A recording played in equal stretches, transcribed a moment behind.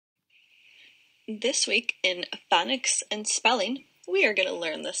This week in phonics and spelling, we are going to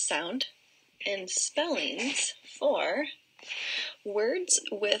learn the sound and spellings for words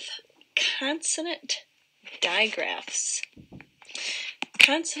with consonant digraphs.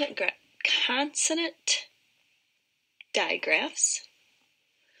 Consonant digraphs,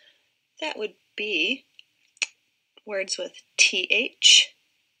 that would be words with th,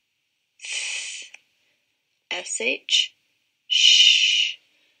 sh, sh,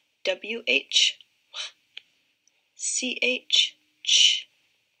 wh, ch, ch,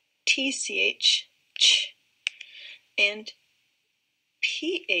 tch, ch, and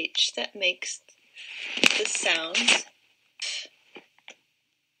ph that makes the sounds.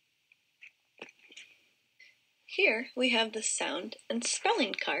 Here we have the sound and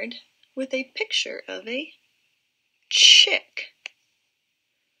spelling card with a picture of a chick.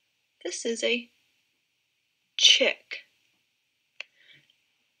 This is a chick.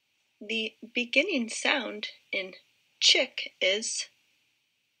 The beginning sound in chick is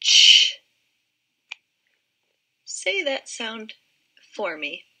ch. Say that sound for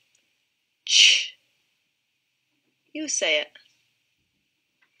me. Ch. You say it.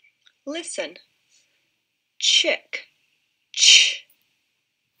 Listen. Chick. Ch.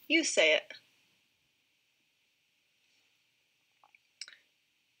 You say it.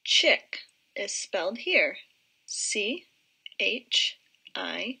 Chick is spelled here. C-H-I-C-K.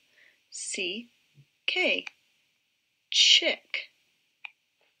 Chick.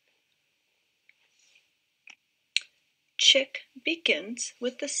 Chick begins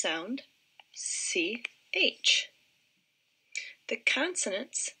with the sound CH. The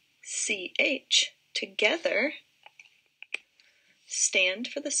consonants CH together stand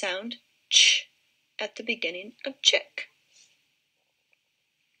for the sound ch at the beginning of chick.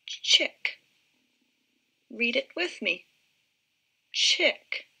 Chick. Read it with me.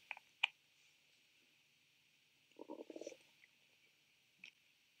 Chick.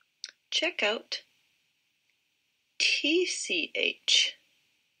 Check out TCH.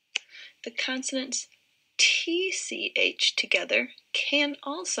 The consonants TCH together can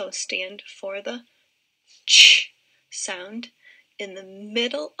also stand for the ch sound in the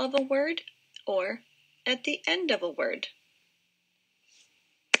middle of a word or at the end of a word.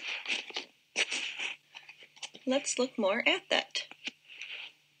 Let's look more at that.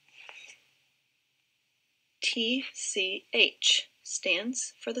 TCH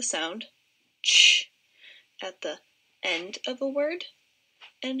stands for the sound ch at the end of a word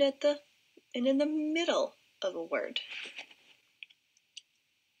and in the middle of a word.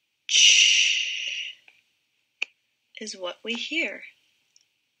 Ch is what we hear.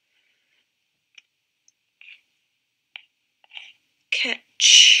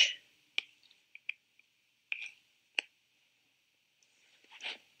 Catch.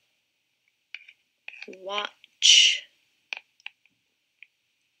 Watch.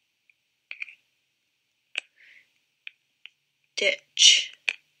 Ditch.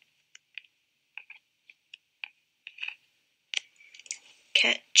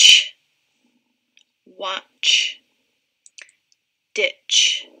 Catch. Watch.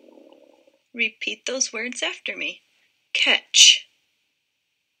 Ditch. Repeat those words after me. Catch.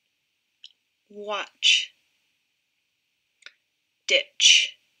 Watch.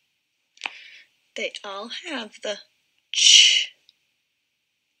 Ditch. They all have the ch,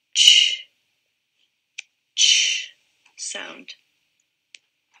 ch, ch sound.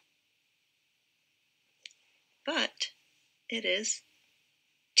 But it is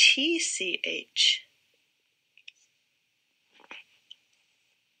TCH.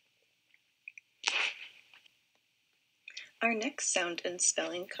 Our next sound and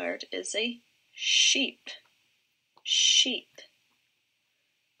spelling card is a sheep. Sheep.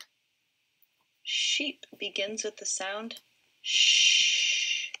 Sheep begins with the sound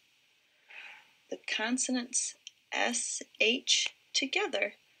sh. The consonants SH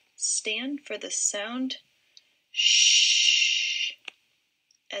together stand for the sound sh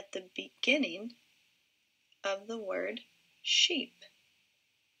at the beginning of the word sheep.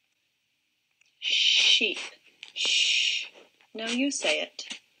 Sheep. Shh. Now you say it.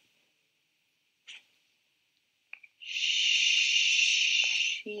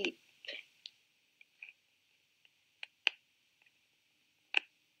 Sheep.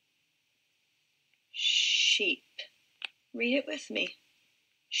 Sheep. Read it with me.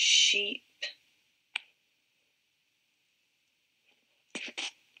 Sheep.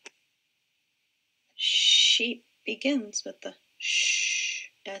 Sheep begins with the sh,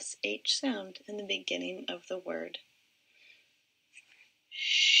 sh sound in the beginning of the word.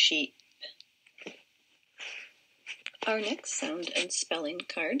 Sheep. Our next sound and spelling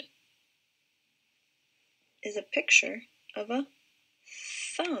card is a picture of a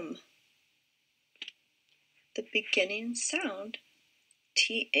thumb. The beginning sound,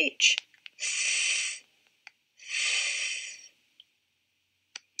 TH.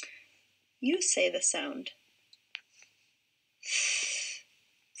 You say the sound.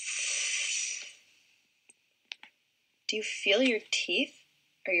 Do you feel your teeth,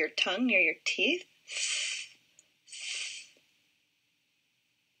 or your tongue near your teeth?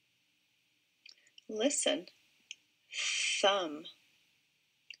 Listen. Thumb.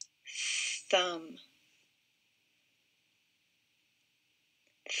 Thumb.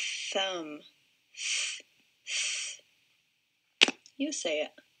 Thumb. You say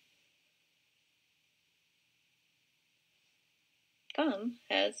it. Thumb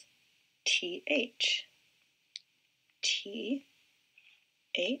has TH. T-H-U-M-B.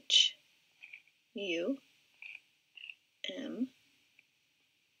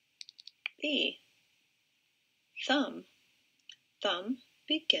 Thumb. Thumb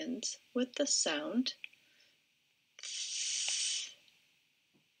begins with the sound th.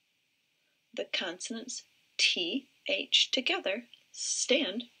 The consonants TH together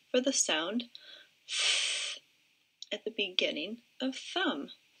stand for the sound th at the beginning of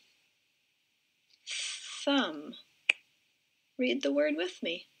thumb. Thumb. Read the word with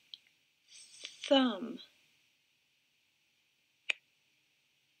me. Thumb.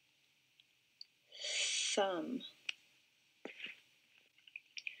 Thumb.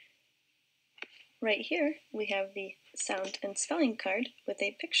 Right here we have the sound and spelling card with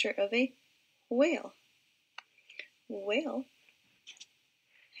a picture of a whale. Whale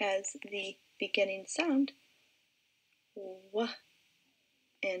has the beginning sound w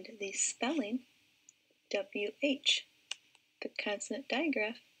and the spelling WH. The consonant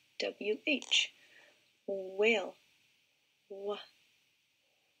digraph WH. Whale. W.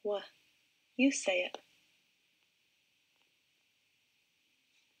 You say it.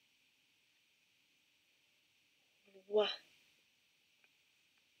 W.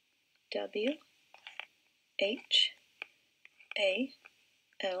 W. H. A.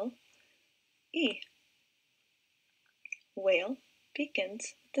 L. E. Whale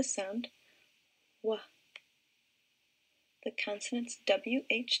begins with the sound W. The consonants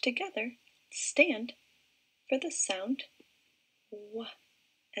WH together stand for the sound W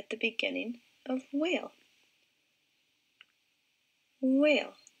at the beginning of whale.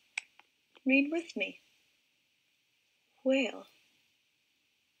 Whale. Read with me. Whale.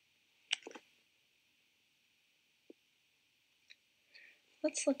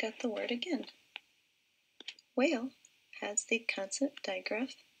 Let's look at the word again. Whale has the consonant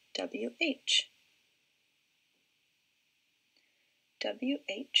digraph WH.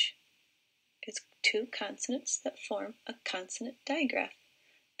 WH is two consonants that form a consonant digraph,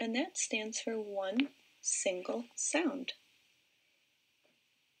 and that stands for one single sound.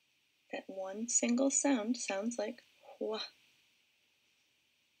 That one single sound sounds like wha.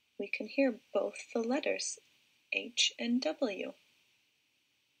 We can hear both the letters H and W.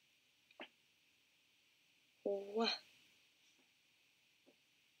 Wha.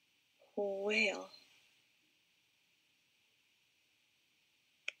 Whale.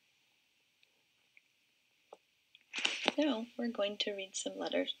 Now we're going to read some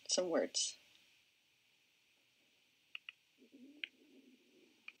words.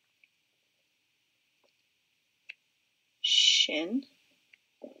 Shin,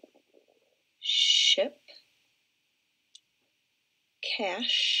 ship,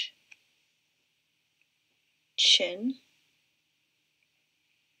 cash, chin,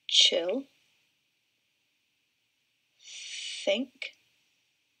 chill, think,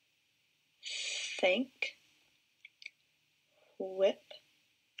 thank, whip,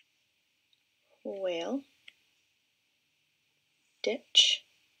 whale, ditch,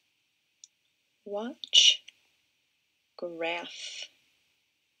 watch, graph.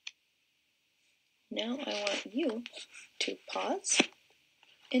 Now I want you to pause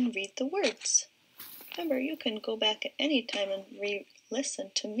and read the words. Remember, you can go back at any time and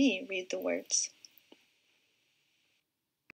re-listen to me read the words.